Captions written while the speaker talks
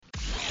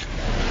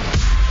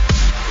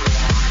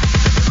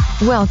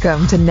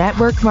Welcome to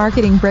Network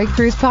Marketing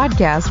Breakthroughs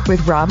Podcast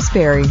with Rob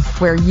Sperry,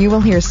 where you will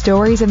hear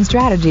stories and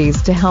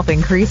strategies to help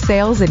increase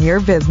sales in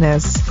your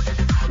business.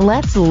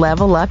 Let's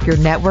level up your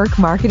network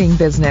marketing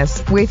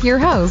business with your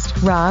host,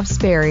 Rob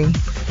Sperry.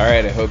 All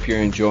right, I hope you're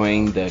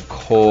enjoying the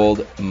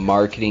cold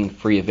marketing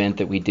free event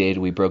that we did.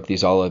 We broke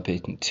these all up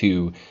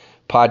into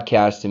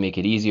podcasts to make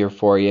it easier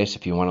for you. So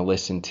if you want to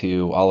listen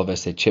to all of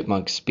us at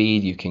chipmunk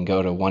speed, you can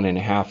go to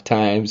 1.5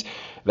 times.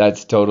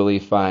 That's totally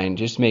fine.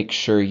 Just make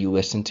sure you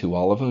listen to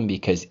all of them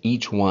because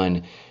each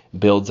one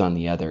builds on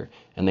the other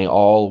and they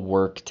all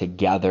work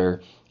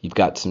together. You've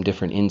got some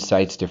different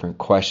insights, different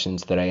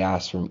questions that I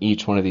asked from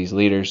each one of these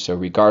leaders. So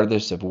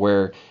regardless of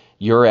where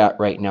you're at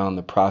right now in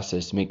the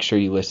process, make sure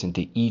you listen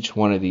to each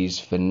one of these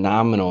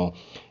phenomenal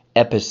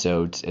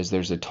episodes, as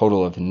there's a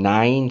total of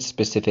 9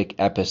 specific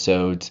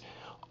episodes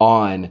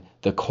on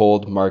the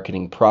cold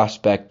marketing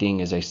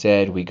prospecting. As I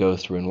said, we go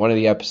through in one of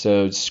the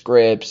episodes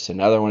scripts,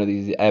 another one of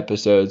these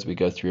episodes we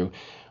go through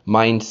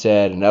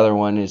mindset, another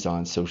one is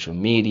on social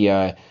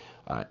media,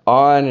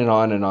 on and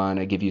on and on.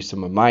 I give you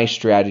some of my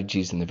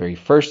strategies in the very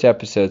first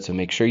episode, so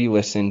make sure you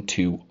listen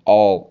to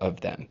all of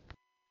them.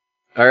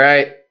 All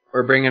right,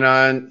 we're bringing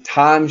on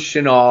Tom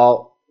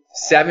Chenal,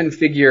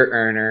 7-figure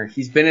earner.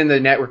 He's been in the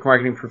network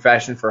marketing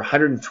profession for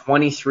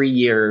 123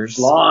 years.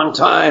 Long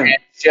time. And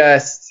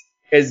just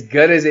as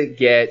good as it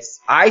gets.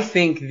 I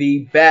think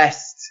the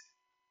best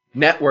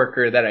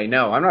networker that I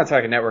know. I'm not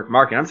talking network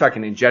marketing. I'm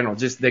talking in general.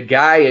 Just the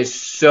guy is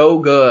so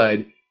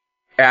good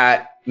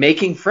at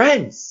making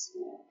friends.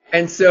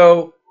 And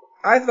so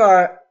I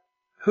thought,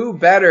 who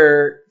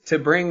better to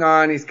bring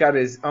on? He's got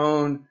his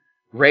own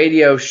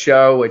radio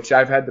show, which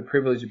I've had the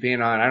privilege of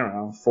being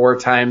on, 4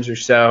 times or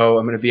so.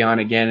 I'm going to be on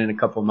again in a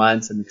couple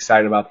months. I'm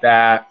excited about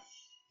that.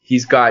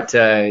 He's got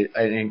an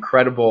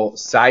incredible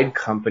side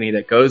company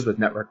that goes with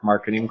network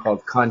marketing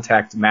called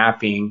Contact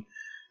Mapping,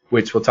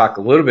 which we'll talk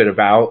a little bit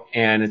about.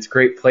 And it's a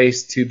great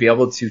place to be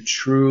able to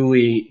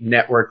truly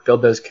network,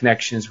 build those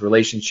connections,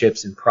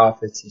 relationships, and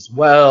profits as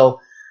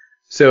well.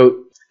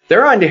 So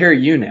they're on to hear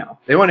you now.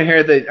 They want to hear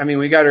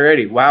we got it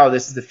already. Wow,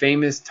 this is the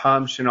famous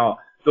Tom Chenal,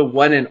 the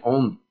one and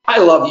only. I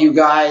love you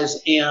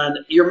guys, and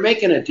you're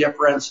making a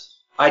difference.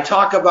 I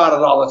talk about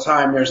it all the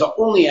time. There's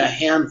only a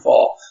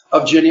handful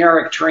of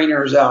generic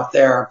trainers out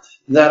there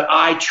that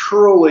I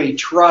truly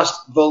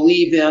trust,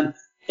 believe in,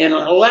 and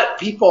let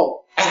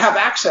people have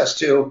access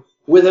to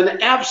with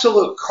an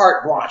absolute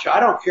carte blanche. I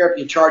don't care if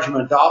you charge them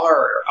 $1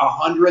 or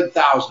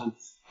 100,000.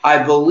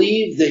 I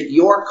believe that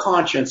your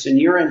conscience and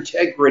your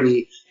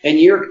integrity and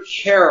your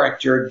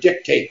character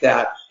dictate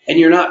that, and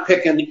you're not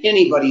picking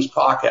anybody's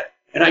pocket.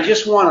 And I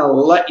just want to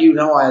let you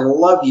know I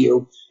love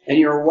you and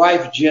your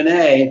wife,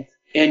 Janae.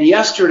 And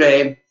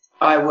yesterday,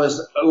 I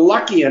was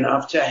lucky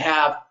enough to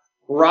have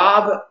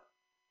Rob,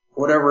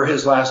 whatever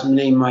his last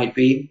name might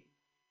be,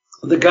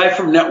 the guy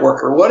from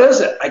Networker. What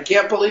is it? I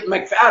can't believe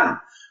McFadden.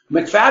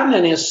 McFadden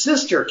and his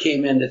sister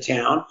came into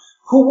town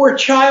who were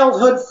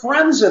childhood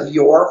friends of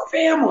your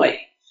family.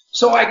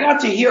 So I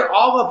got to hear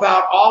all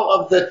about all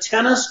of the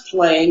tennis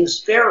playing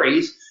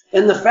Sperrys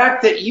and the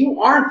fact that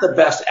you aren't the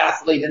best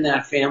athlete in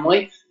that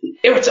family.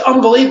 It was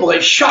unbelievable.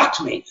 It shocked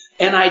me.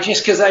 And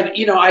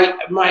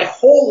my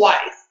whole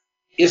life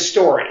is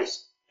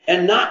stories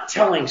and not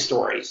telling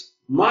stories.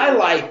 My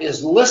life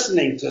is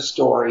listening to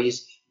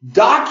stories,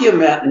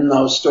 documenting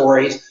those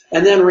stories,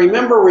 and then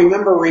remember,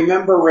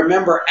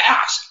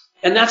 ask.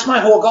 And that's my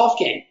whole golf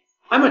game.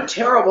 I'm a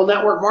terrible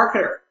network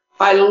marketer.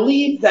 I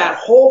leave that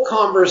whole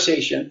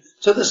conversation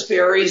to the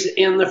Sperrys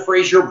and the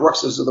Fraser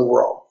Brookses of the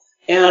world.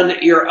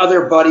 And your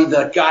other buddy,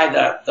 the guy,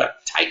 the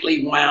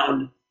tightly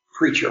wound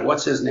preacher.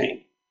 What's his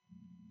name?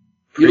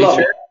 Preacher? You love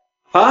it.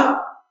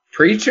 Huh?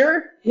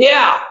 Preacher?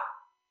 Yeah.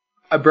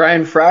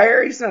 Brian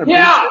Fryer? He's not a preacher.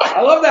 Yeah,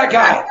 I love that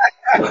guy.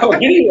 Well,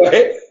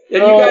 anyway,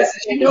 and you guys,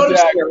 you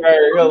notice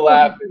you'll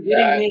laugh at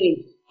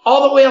names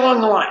all the way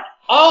along the line.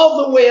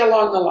 All the way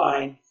along the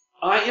line,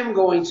 I am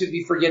going to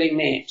be forgetting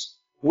names,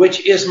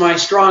 which is my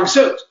strong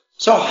suit.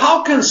 So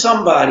how can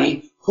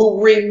somebody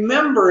who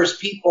remembers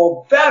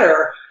people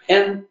better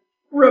and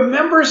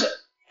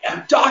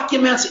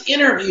documents,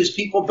 interviews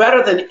people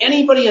better than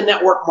anybody in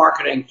network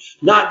marketing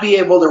not be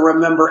able to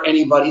remember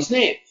anybody's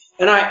name?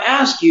 And I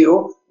ask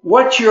you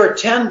what your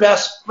 10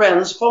 best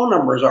friends' phone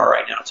numbers are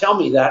right now. Tell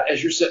me that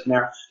as you're sitting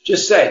there.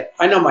 Just say,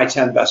 I know my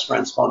 10 best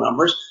friends' phone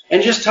numbers,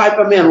 and just type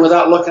them in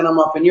without looking them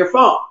up in your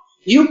phone.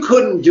 You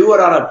couldn't do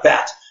it on a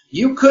bet.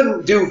 You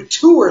couldn't do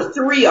 2 or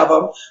 3 of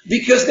them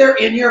because they're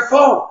in your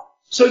phone.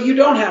 So you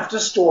don't have to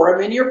store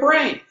them in your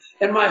brain.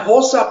 And my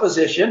whole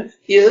supposition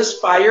is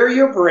fire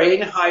your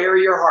brain, hire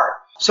your heart.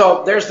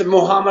 So there's the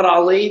Muhammad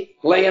Ali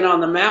laying on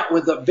the mat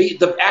with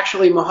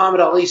actually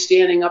Muhammad Ali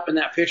standing up in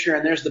that picture,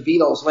 and there's the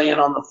Beatles laying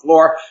on the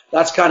floor.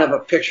 That's kind of a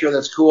picture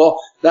that's cool.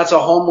 That's a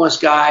homeless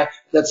guy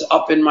that's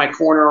up in my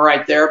corner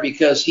right there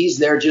because he's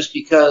there just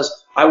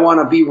because I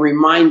want to be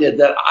reminded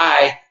that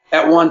I,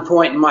 at one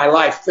point in my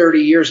life 30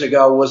 years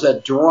ago, was a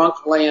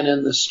drunk laying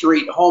in the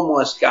street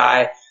homeless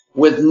guy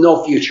with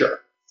no future.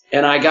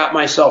 and I got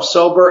myself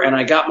sober, and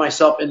I got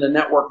myself into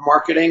network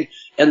marketing,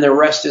 and the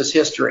rest is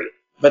history.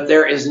 But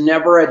there is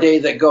never a day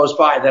that goes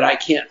by that I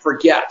can't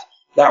forget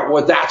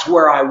that's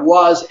where I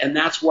was, and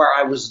that's where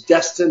I was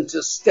destined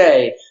to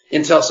stay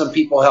until some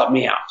people helped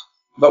me out.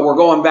 But we're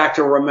going back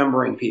to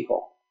remembering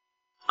people.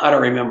 I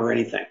don't remember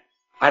anything.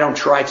 I don't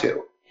try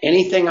to.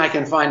 Anything I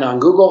can find on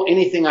Google,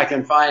 anything I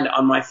can find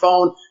on my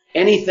phone,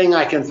 anything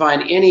I can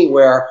find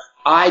anywhere,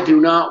 I do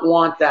not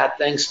want that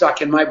thing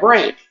stuck in my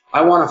brain.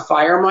 I want to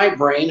fire my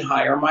brain,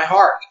 hire my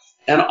heart.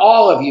 And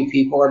all of you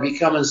people are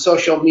becoming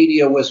social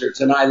media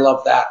wizards, and I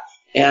love that.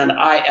 And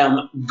I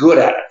am good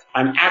at it.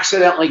 I'm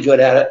accidentally good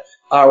at it.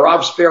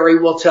 Rob Sperry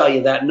will tell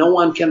you that. No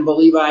one can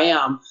believe I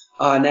am.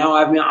 Now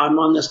I'm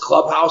on this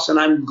Clubhouse, and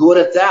I'm good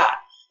at that.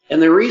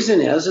 And the reason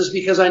is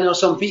because I know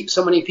so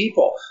many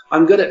people.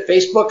 I'm good at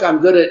Facebook. I'm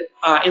good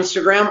at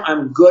Instagram.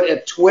 I'm good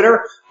at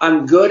Twitter.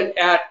 I'm good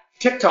at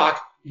TikTok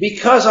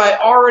because I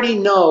already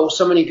know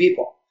so many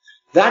people.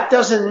 That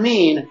doesn't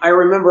mean I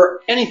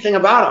remember anything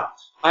about them.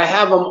 I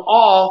have them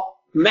all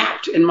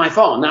mapped in my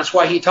phone. That's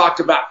why he talked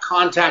about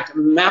contact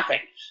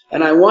mapping.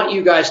 And I want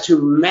you guys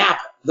to map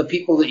the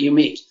people that you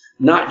meet,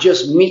 not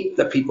just meet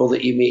the people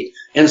that you meet.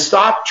 And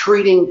stop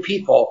treating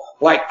people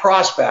like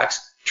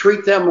prospects.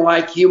 Treat them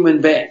like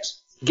human beings.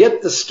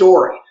 Get the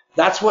story.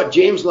 That's what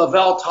James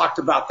Lavelle talked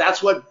about.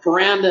 That's what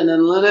Brandon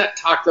and Lynette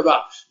talked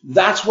about.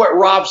 That's what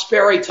Rob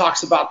Sperry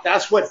talks about.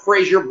 That's what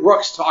Fraser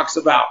Brooks talks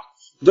about.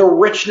 The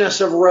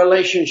richness of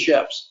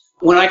relationships.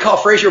 When I call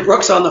Fraser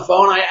Brooks on the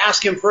phone, I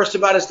ask him first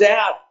about his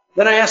dad.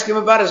 Then I ask him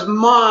about his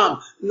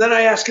mom. Then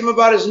I ask him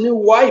about his new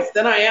wife.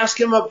 Then I ask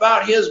him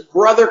about his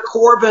brother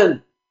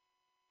Corbin.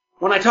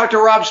 When I talk to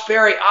Rob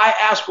Sperry, I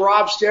ask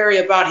Rob Sperry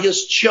about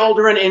his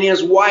children and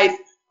his wife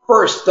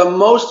first, the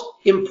most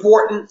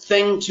important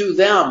thing to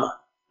them,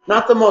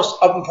 not the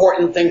most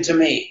important thing to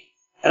me.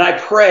 And I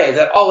pray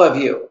that all of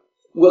you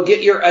will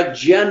get your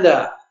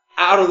agenda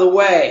out of the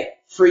way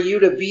for you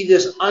to be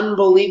this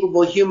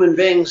unbelievable human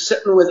being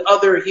sitting with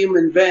other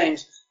human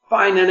beings,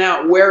 finding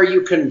out where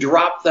you can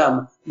drop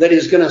them that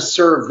is going to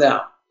serve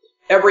them.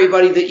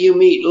 Everybody that you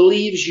meet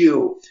leaves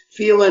you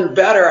feeling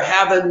better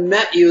having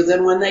met you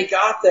than when they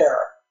got there.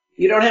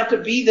 You don't have to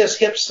be this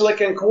hip,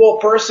 slick, and cool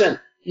person.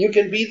 You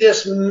can be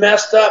this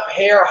messed up,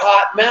 hair,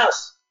 hot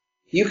mess.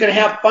 You can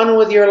have fun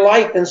with your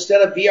life instead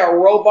of be a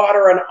robot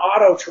or an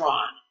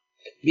Autotron.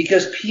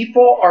 Because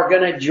people are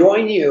going to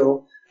join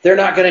you. They're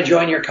not going to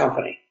join your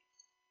company.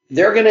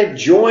 They're going to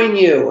join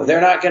you.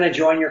 They're not going to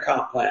join your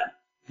comp plan.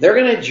 They're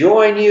going to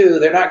join you.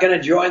 They're not going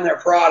to join their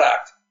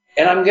product.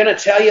 And I'm going to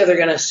tell you they're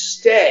going to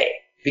stay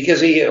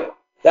because of you.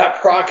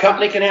 That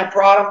company can have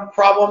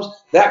problems.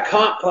 That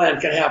comp plan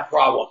can have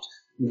problems.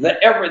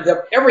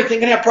 Everything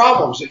can have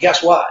problems. But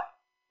guess what?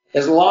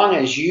 As long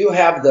as you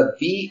have the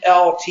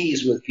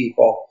BLTs with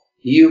people,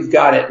 you've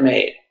got it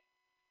made.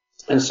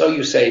 And so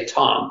you say,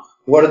 Tom,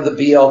 what are the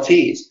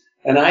BLTs?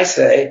 And I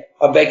say,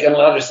 a bacon,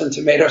 lettuce, and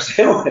tomato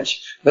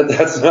sandwich. But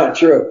that's not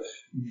true.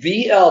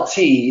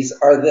 BLTs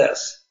are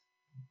this.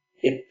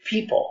 If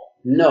people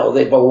know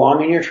they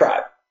belong in your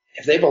tribe,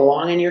 if they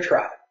belong in your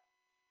tribe,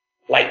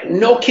 like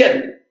no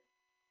kidding,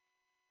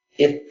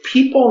 if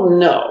people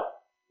know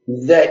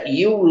that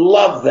you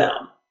love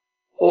them,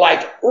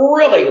 like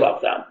really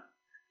love them,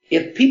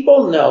 if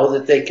people know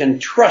that they can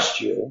trust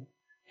you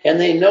and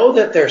they know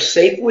that they're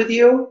safe with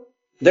you,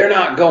 they're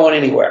not going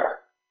anywhere.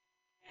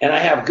 And I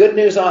have good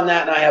news on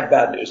that and I have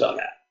bad news on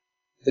that.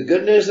 The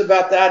good news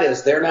about that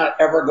is they're not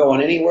ever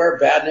going anywhere.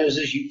 Bad news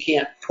is you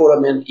can't put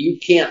them in, you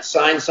can't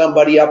sign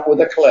somebody up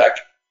with a click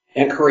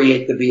and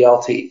create the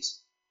BLTs.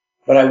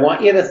 But I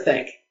want you to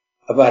think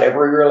about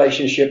every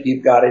relationship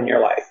you've got in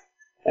your life.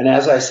 And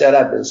as I said,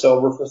 I've been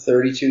sober for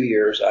 32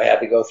 years. I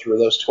had to go through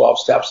those 12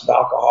 steps of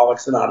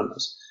Alcoholics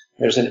Anonymous.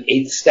 There's an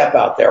 8th step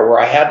out there where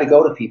I had to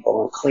go to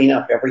people and clean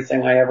up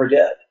everything I ever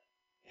did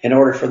in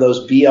order for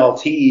those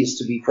BLTs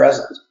to be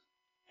present.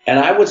 And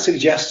I would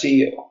suggest to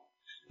you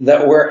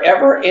that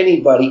wherever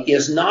anybody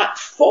is not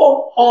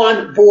full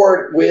on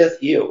board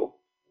with you,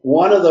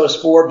 one of those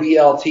 4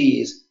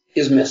 BLTs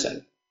is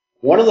missing.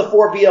 One of the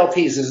 4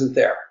 BLTs isn't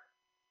there.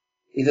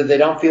 Either they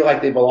don't feel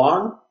like they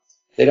belong,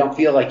 they don't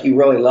feel like you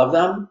really love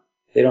them,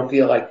 they don't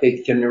feel like they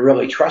can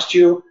really trust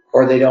you,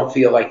 or they don't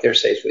feel like they're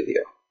safe with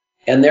you.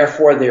 And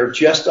therefore, they're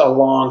just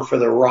along for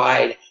the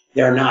ride.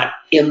 They're not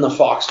in the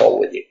foxhole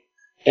with you.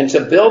 And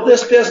to build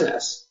this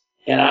business,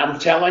 and I'm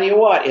telling you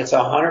what, it's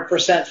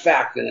 100%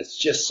 fact, and it's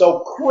just so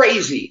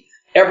crazy.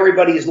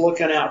 Everybody's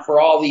looking out for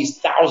all these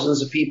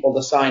thousands of people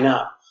to sign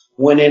up.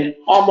 When in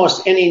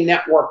almost any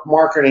network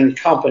marketing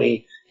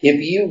company,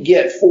 if you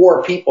get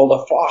 4 people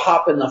to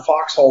hop in the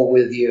foxhole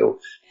with you,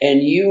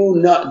 and you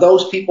know,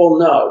 those people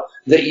know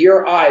that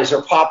your eyes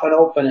are popping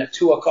open at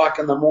 2 o'clock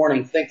in the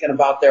morning thinking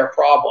about their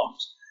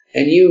problems,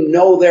 and you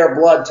know their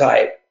blood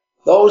type,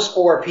 those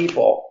 4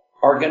 people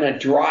are going to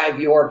drive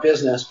your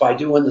business by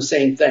doing the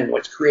same thing,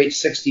 which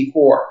creates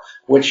 64,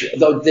 which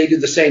though they do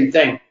the same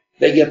thing,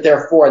 they get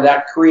their 4.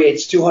 That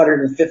creates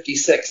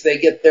 256. They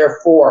get their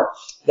 4.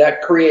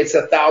 That creates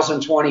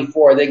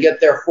 1,024. They get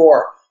their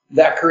 4.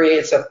 that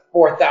creates a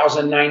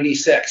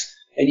 4,096.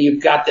 And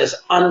you've got this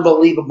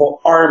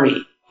unbelievable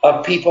army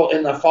of people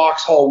in the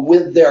foxhole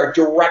with their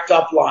direct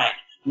upline,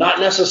 not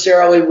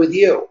necessarily with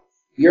you.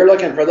 You're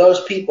looking for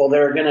those people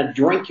that are going to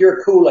drink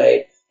your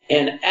Kool-Aid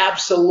and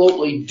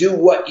absolutely do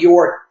what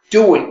you're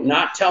doing,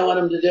 not telling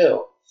them to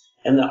do.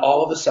 And then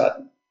all of a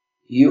sudden,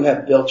 you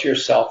have built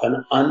yourself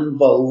an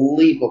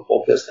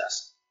unbelievable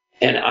business.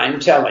 And I'm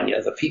telling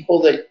you, the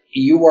people that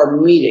you are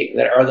meeting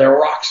that are the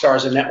rock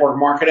stars in network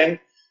marketing,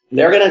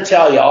 they're going to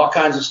tell you all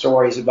kinds of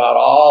stories about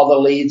all the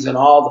leads and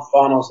all the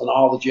funnels and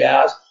all the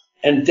jazz.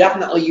 And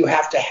definitely you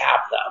have to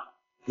have them.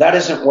 That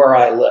isn't where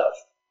I live.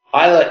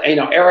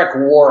 Eric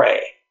Worre,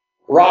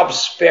 Rob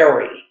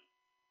Sperry,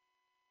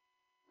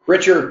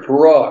 Richard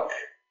Brooke,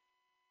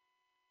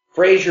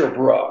 Fraser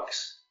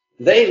Brooks.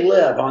 They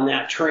live on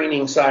that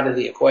training side of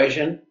the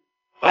equation.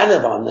 I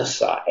live on this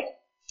side.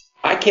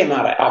 I came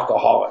out of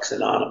Alcoholics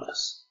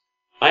Anonymous.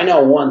 I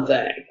know one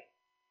thing.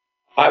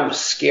 I was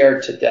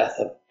scared to death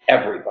of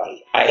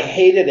everybody. I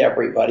hated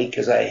everybody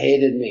because I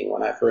hated me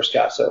when I first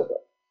got sober.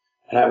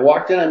 And I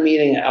walked in a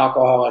meeting at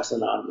Alcoholics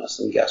Anonymous,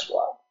 and guess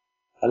what?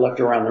 I looked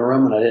around the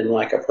room and I didn't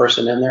like a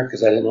person in there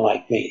because I didn't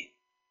like me.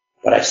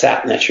 But I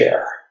sat in the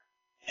chair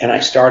and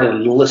I started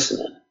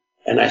listening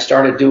and I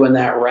started doing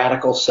that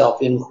radical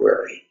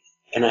self-inquiry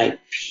and I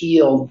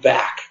peeled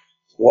back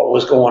what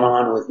was going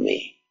on with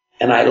me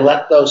and I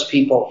let those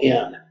people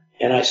in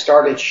and I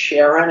started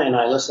sharing and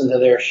I listened to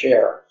their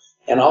share.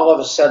 And all of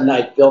a sudden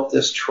I built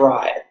this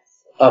tribe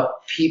of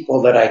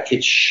people that I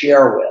could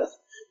share with,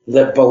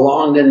 that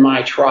belonged in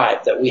my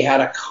tribe, that we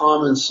had a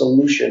common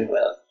solution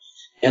with.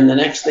 And the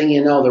next thing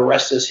you know, the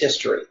rest is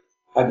history.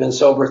 I've been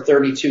sober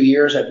 32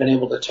 years. I've been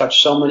able to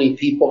touch so many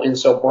people in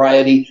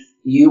sobriety.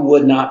 You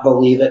would not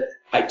believe it.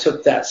 I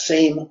took that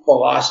same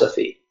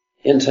philosophy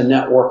into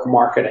network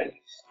marketing.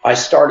 I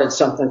started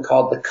something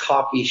called the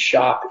Coffee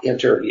Shop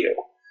Interview,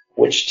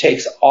 which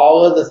takes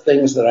all of the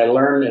things that I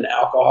learned in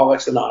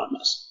Alcoholics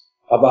Anonymous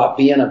about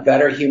being a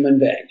better human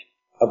being,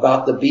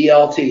 about the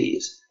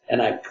BLTs,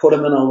 and I put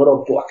them in a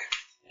little book.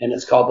 And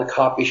it's called the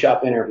Coffee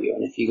Shop Interview.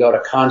 And if you go to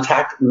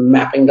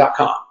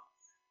contactmapping.com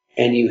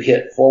and you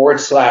hit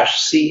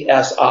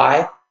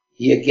 /CSI,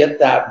 you get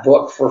that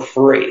book for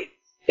free.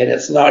 And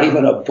it's not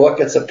even a book,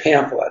 it's a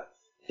pamphlet.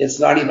 It's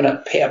not even a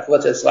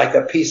pamphlet, it's like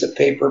a piece of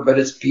paper, but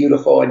it's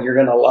beautiful and you're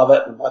going to love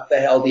it. And what the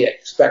hell do you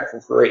expect for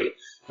free?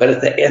 But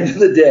at the end of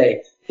the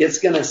day, it's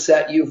going to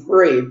set you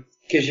free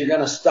because you're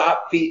going to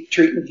stop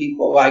treating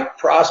people like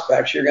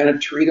prospects. You're going to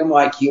treat them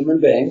like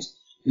human beings.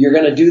 You're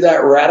going to do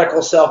that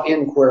radical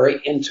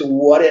self-inquiry into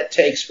what it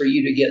takes for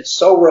you to get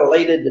so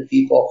related to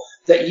people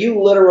that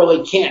you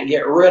literally can't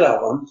get rid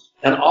of them.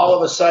 And all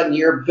of a sudden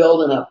you're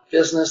building a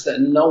business that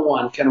no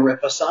one can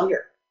rip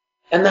asunder.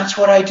 And that's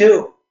what I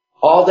do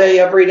all day,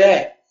 every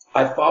day.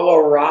 I follow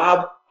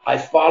Rob. I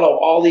follow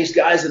all these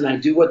guys and I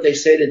do what they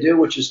say to do,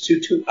 which is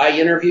I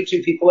interview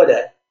 2 people a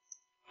day.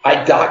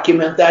 I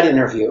document that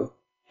interview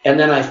and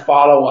then I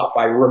follow up.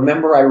 I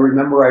remember.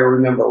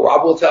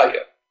 Rob will tell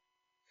you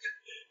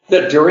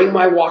that during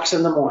my walks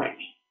in the morning,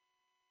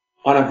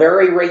 on a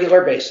very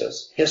regular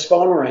basis, his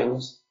phone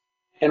rings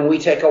and we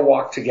take a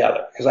walk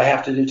together because I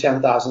have to do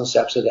 10,000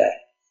 steps a day.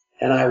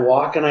 And I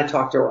walk and I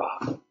talk to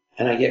Rob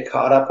and I get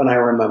caught up and I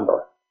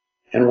remember.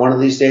 And one of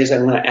these days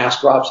I'm going to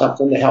ask Rob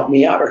something to help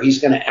me out or he's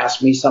going to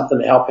ask me something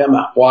to help him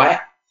out. Why?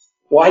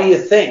 Why do you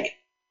think?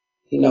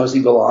 He knows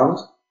he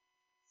belongs.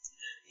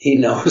 He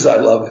knows I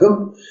love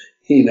him.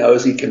 He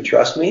knows he can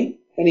trust me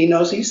and he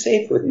knows he's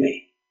safe with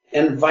me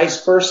and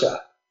vice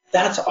versa.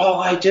 That's all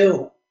I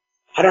do.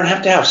 I don't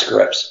have to have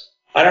scripts.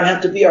 I don't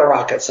have to be a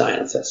rocket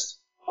scientist.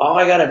 All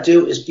I got to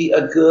do is be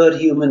a good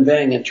human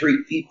being and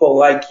treat people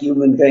like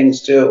human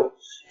beings too.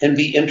 And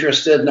be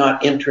interested,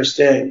 not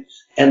interesting.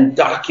 And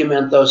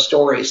document those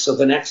stories. So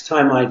the next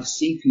time I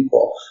see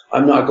people,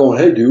 I'm not going,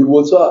 hey dude,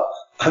 what's up?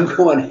 I'm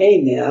going,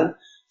 hey man,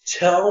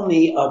 tell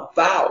me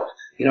about,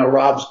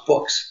 Rob's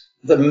books,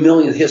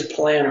 his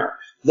planner,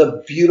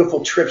 the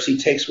beautiful trips he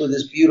takes with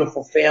his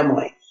beautiful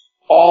family.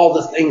 All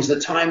the things, the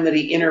time that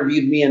he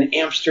interviewed me in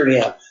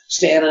Amsterdam,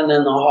 standing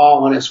in the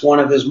hall, and it's one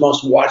of his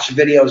most watched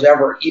videos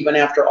ever, even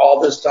after all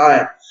this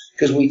time,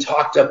 because we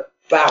talked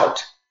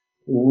about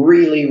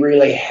really,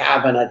 really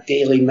having a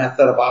daily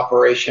method of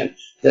operation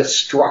that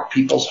struck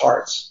people's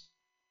hearts.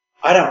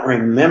 I don't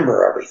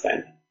remember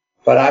everything,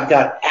 but I've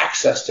got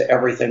access to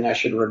everything I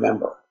should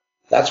remember.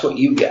 That's what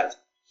you get.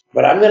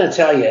 But I'm going to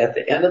tell you, at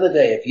the end of the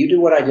day, if you do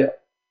what I do,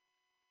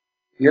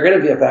 you're going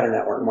to be a better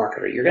network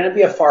marketer. You're going to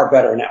be a far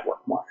better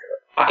network marketer.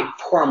 I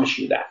promise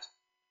you that.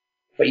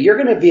 But you're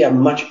going to be a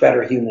much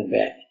better human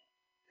being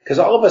because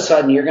all of a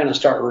sudden you're going to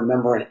start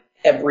remembering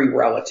every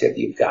relative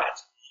you've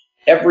got,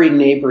 every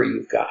neighbor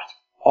you've got,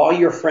 all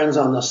your friends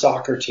on the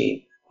soccer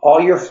team, all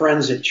your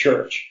friends at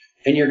church.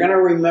 And you're going to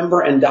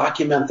remember and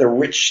document the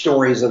rich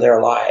stories of their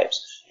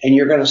lives. And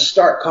you're going to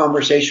start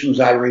conversations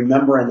by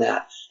remembering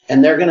that.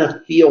 And they're going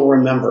to feel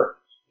remembered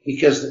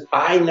because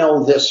I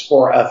know this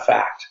for a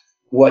fact.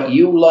 What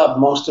you love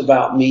most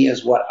about me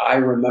is what I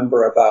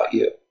remember about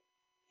you.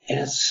 And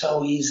it's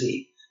so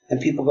easy.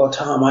 And people go,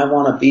 Tom, I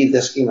want to be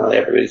this,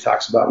 everybody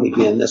talks about me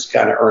being this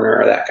kind of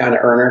earner or that kind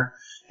of earner.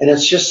 And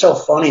it's just so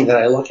funny that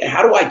I look at,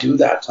 how do I do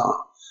that, Tom?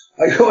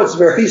 I go, it's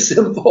very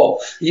simple.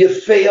 You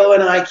fail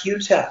an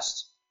IQ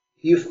test.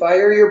 You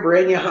fire your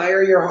brain, you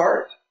hire your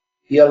heart.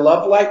 You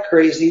love like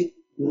crazy,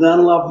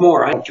 then love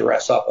more. I don't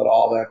dress up at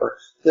all ever.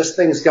 This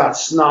thing's got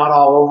snot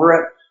all over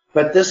it,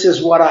 but this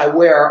is what I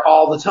wear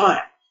all the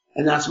time.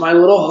 And that's my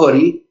little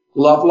hoodie,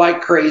 love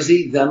like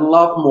crazy, then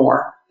love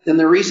more. And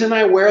the reason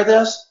I wear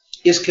this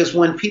is because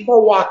when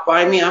people walk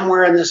by me, I'm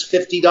wearing this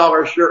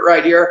 $50 shirt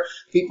right here.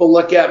 People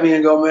look at me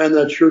and go, man,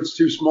 that shirt's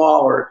too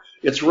small or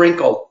it's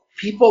wrinkled.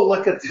 People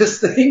look at this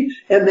thing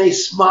and they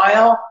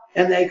smile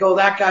and they go,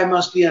 that guy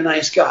must be a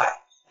nice guy.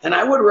 And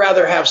I would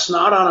rather have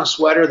snot on a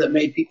sweater that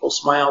made people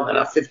smile than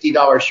a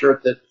 $50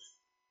 shirt that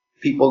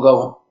people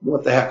go,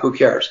 what the heck, who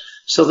cares?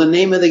 So the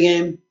name of the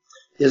game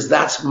is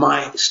that's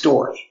my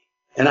story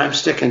and I'm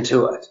sticking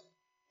to it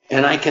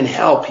and I can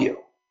help you.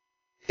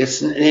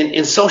 It's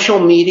in social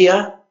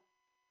media.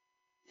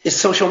 It's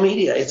social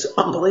media. It's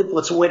unbelievable.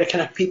 It's a way to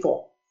connect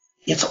people.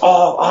 It's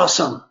all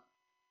awesome.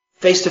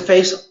 Face to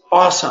face,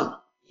 awesome.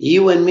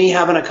 You and me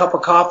having a cup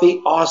of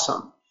coffee,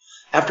 awesome.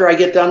 After I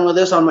get done with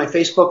this on my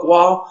Facebook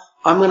wall,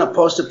 I'm going to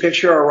post a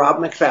picture of Rob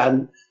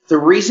McFadden. The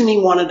reason he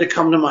wanted to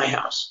come to my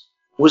house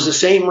was the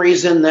same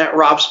reason that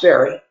Rob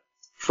Sperry,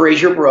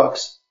 Fraser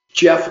Brooks,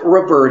 Jeff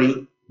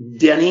Roberti,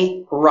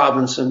 Denny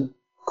Robinson,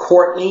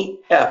 Courtney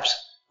Epps.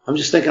 I'm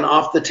just thinking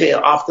off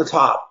the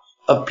top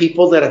of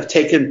people that have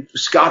taken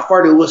Scott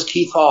Fardulis,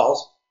 Keith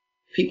Halls,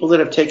 people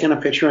that have taken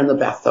a picture in the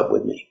bathtub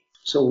with me.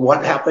 So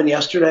what happened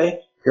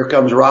yesterday? Here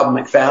comes Rob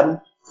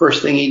McFadden.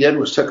 First thing he did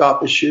was took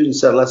off his shoes and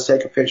said, let's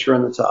take a picture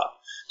in the tub.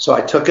 So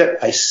I took it,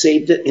 I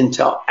saved it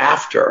until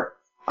after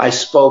I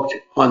spoke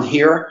on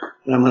here,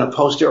 and I'm going to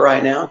post it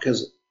right now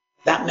because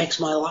that makes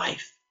my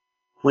life.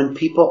 When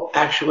people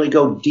actually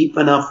go deep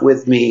enough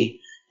with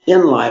me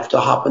in life to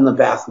hop in the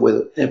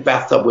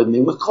bathtub with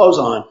me with clothes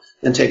on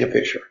and take a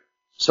picture.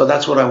 So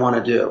that's what I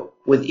want to do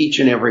with each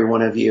and every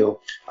one of you.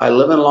 I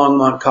live in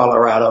Longmont,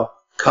 Colorado.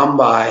 Come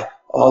by.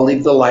 I'll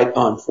leave the light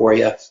on for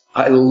you.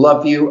 I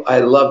love you. I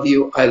love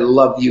you. I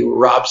love you,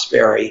 Rob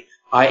Sperry.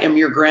 I am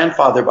your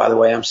grandfather, by the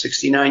way. I'm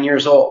 69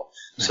 years old.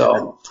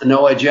 So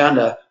no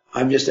agenda.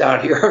 I'm just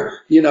out here,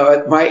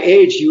 at my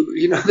age,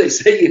 they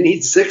say you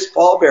need 6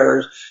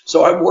 pallbearers.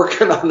 So I'm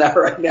working on that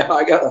right now.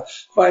 I got to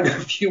find a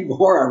few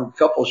more. I'm a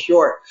couple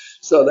short.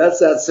 So that's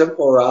that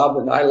simple, Rob.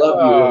 And I love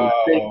you. And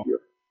thank you.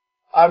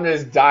 I'm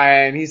just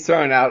dying. He's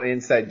throwing out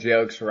inside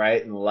jokes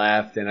right and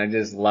left, and I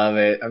just love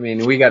it. I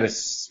mean, we got to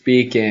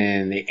speak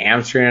in the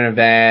Amsterdam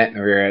event,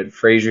 and we were at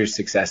Fraser's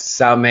Success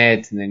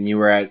Summit, and then you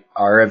were at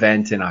our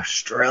event in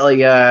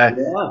Australia.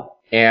 Yeah.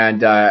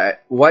 And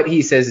what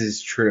he says is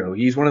true.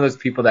 He's one of those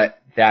people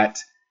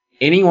that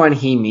anyone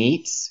he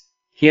meets,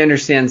 he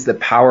understands the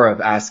power of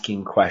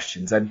asking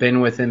questions. I've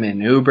been with him in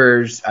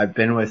Ubers. I've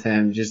been with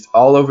him just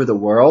all over the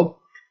world.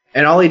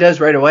 And all he does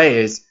right away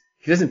is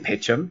he doesn't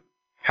pitch them.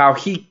 How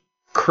he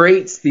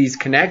creates these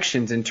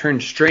connections and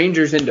turns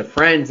strangers into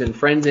friends and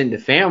friends into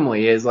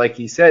family is, like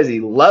he says,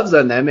 he loves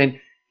on them. And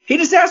he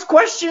just asks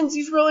questions.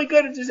 He's really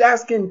good at just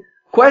asking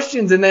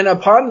questions. And then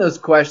upon those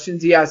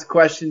questions, he asks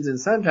questions. And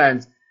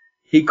sometimes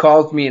he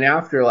calls me, and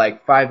after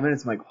like 5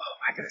 minutes, I'm like,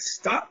 whoa, I got to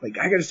stop. Like,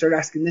 I got to start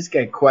asking this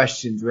guy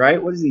questions,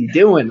 right? What is he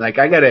doing? Like,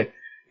 I got to,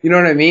 you know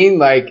what I mean?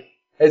 Like,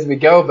 as we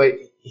go, but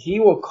he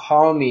will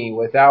call me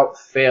without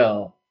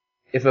fail.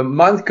 If a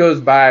month goes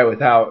by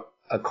without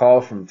a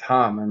call from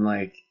Tom, I'm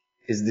like,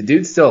 is the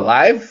dude still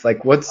alive?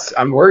 Like,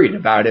 I'm worried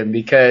about him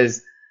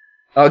because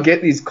I'll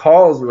get these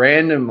calls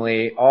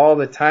randomly all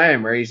the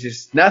time where he's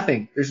just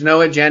nothing. There's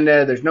no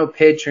agenda. There's no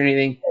pitch or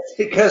anything. It's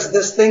because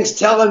this thing's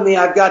telling me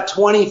I've got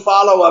 20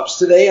 follow-ups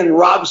today and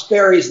Rob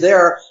Sperry's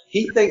there.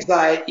 He thinks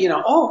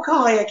oh,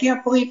 golly, I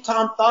can't believe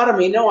Tom thought of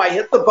me. No, I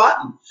hit the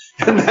button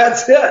and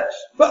that's it.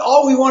 But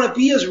all we want to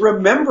be is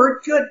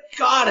remembered. Good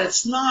God,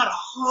 it's not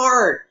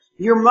hard.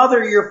 Your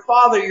mother, your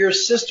father, your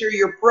sister,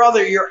 your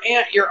brother, your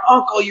aunt, your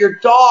uncle, your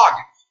dog.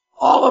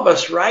 All of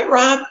us, right,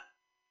 Rob?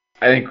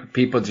 I think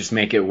people just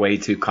make it way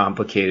too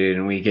complicated,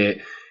 and we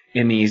get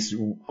in these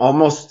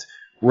almost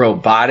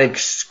robotic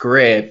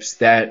scripts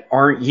that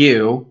aren't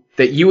you,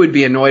 that you would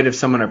be annoyed if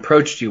someone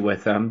approached you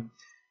with them.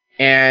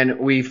 And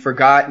we've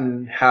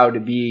forgotten how to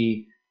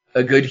be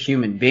a good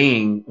human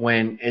being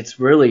when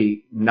it's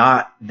really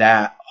not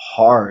that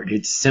hard.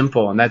 It's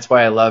simple. And that's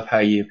why I love how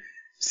you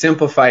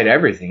simplified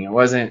everything. It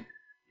wasn't,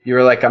 you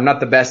were like, I'm not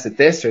the best at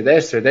this or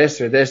this or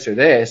this or this or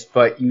this,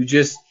 but you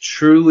just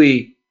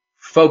truly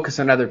focus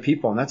on other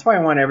people. And that's why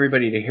I want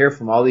everybody to hear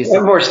from all these.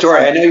 One more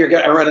story. I know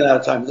I'm running out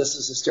of time. This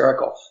is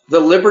hysterical. The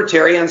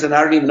libertarians, and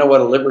I don't even know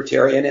what a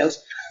libertarian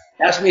is,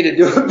 asked me to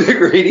do a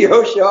big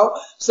radio show.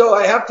 So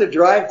I have to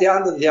drive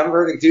down to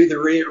Denver to do the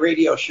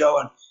radio show.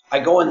 And I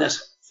go in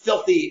this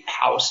filthy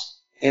house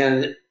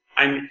and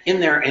I'm in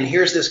there, and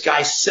here's this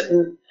guy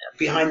sitting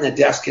behind the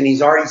desk, and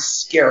he's already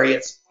scary.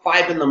 It's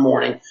 5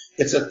 a.m.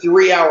 It's a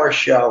 3-hour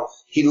show.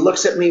 He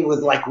looks at me with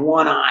like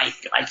one eye,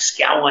 like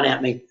scowling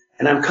at me.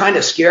 And I'm kind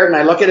of scared. And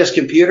I look at his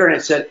computer and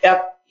it said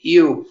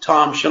you,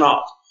 Tom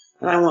Chenault.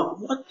 And I went,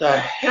 what the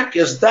heck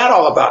is that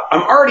all about?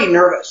 I'm already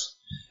nervous.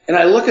 And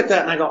I look at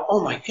that and I go,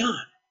 oh my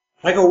God.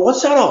 I go,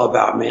 what's that all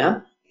about,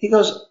 man? He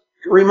goes,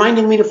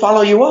 reminding me to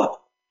follow you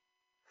up.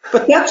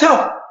 But that's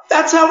how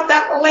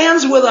that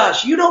lands with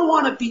us. You don't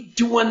want to be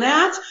doing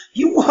that.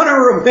 You want to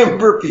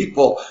remember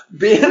people.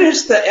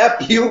 Banish the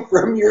FU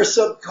from your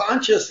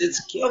subconscious.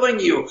 It's killing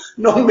you.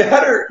 No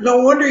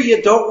wonder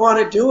you don't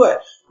want to do it.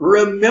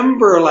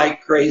 Remember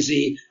like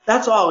crazy.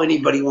 That's all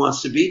anybody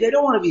wants to be. They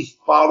don't want to be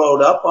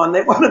followed up on.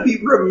 They want to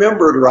be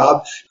remembered,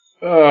 Rob.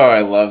 Oh,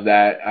 I love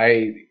that.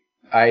 I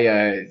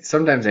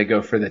sometimes I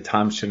go for the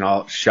Tom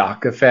Chenault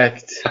shock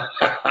effect,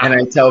 and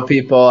I tell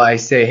people, I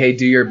say, hey,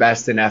 do your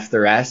best and F the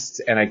rest,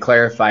 and I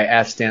clarify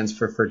F stands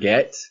for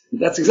forget.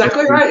 That's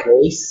exactly right.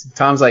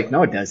 Tom's like,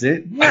 no, it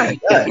doesn't. Yeah, it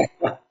does.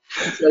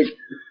 It's like,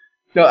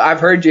 no, I've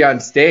heard you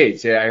on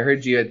stage. I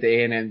heard you at the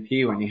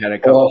ANNP when you had a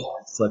couple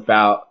slip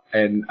out,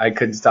 and I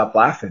couldn't stop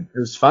laughing. It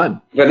was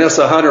fun.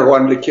 Vanessa Hunter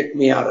wanted to kick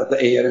me out of the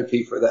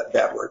ANNP for that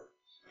bad word.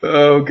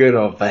 Oh, good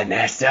old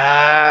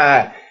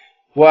Vanessa.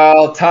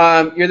 Well,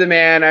 Tom, you're the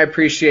man. I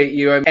appreciate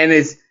you. And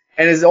as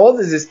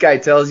old as this guy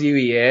tells you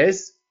he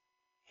is,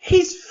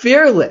 he's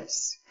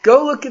fearless.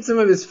 Go look at some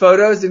of his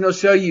photos and he'll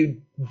show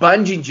you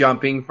bungee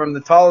jumping from the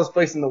tallest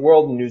place in the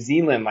world in New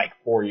Zealand like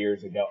 4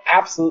 years ago.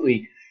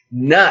 Absolutely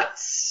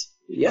nuts.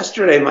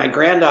 Yesterday, my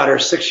granddaughter,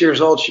 6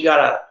 years old, she got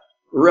a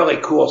really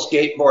cool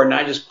skateboard, and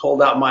I just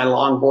pulled out my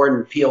longboard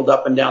and peeled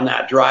up and down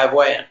that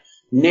driveway, and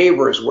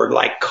neighbors were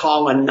like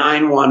calling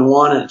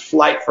 911 and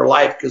Flight for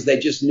Life because they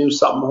just knew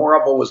something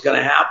horrible was going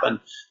to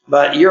happen.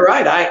 But you're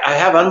right. I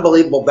have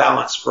unbelievable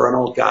balance for an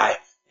old guy.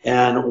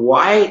 And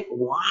why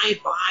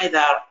buy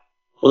that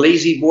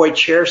lazy boy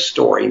chair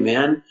story,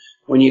 man?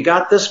 When you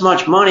got this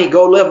much money,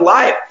 go live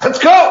life. Let's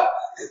go.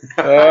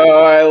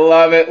 Oh, I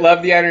love it.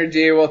 Love the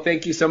energy. Well,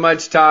 thank you so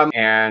much, Tom.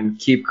 And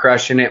keep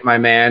crushing it, my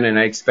man. And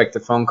I expect a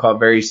phone call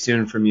very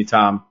soon from you,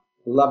 Tom.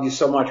 Love you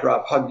so much,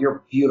 Rob. Hug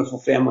your beautiful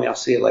family. I'll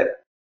see you later.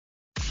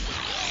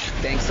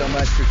 Thanks so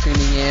much for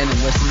tuning in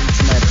and listening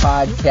to my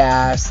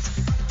podcast.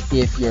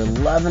 If you're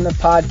loving the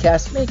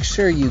podcast, make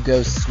sure you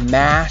go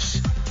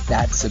smash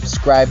that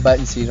subscribe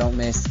button so you don't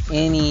miss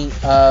any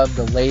of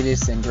the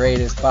latest and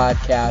greatest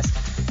podcasts.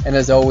 And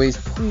as always,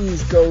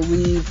 please go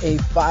leave a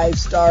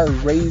 5-star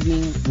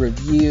raving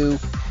review.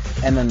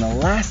 And then the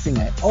last thing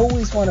I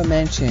always want to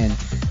mention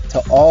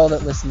to all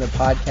that listen to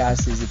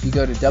podcasts is if you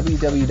go to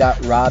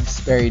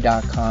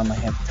www.robsperry.com, I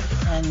have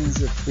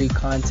tons of free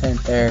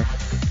content there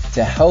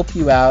to help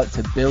you out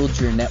to build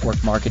your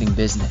network marketing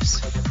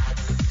business.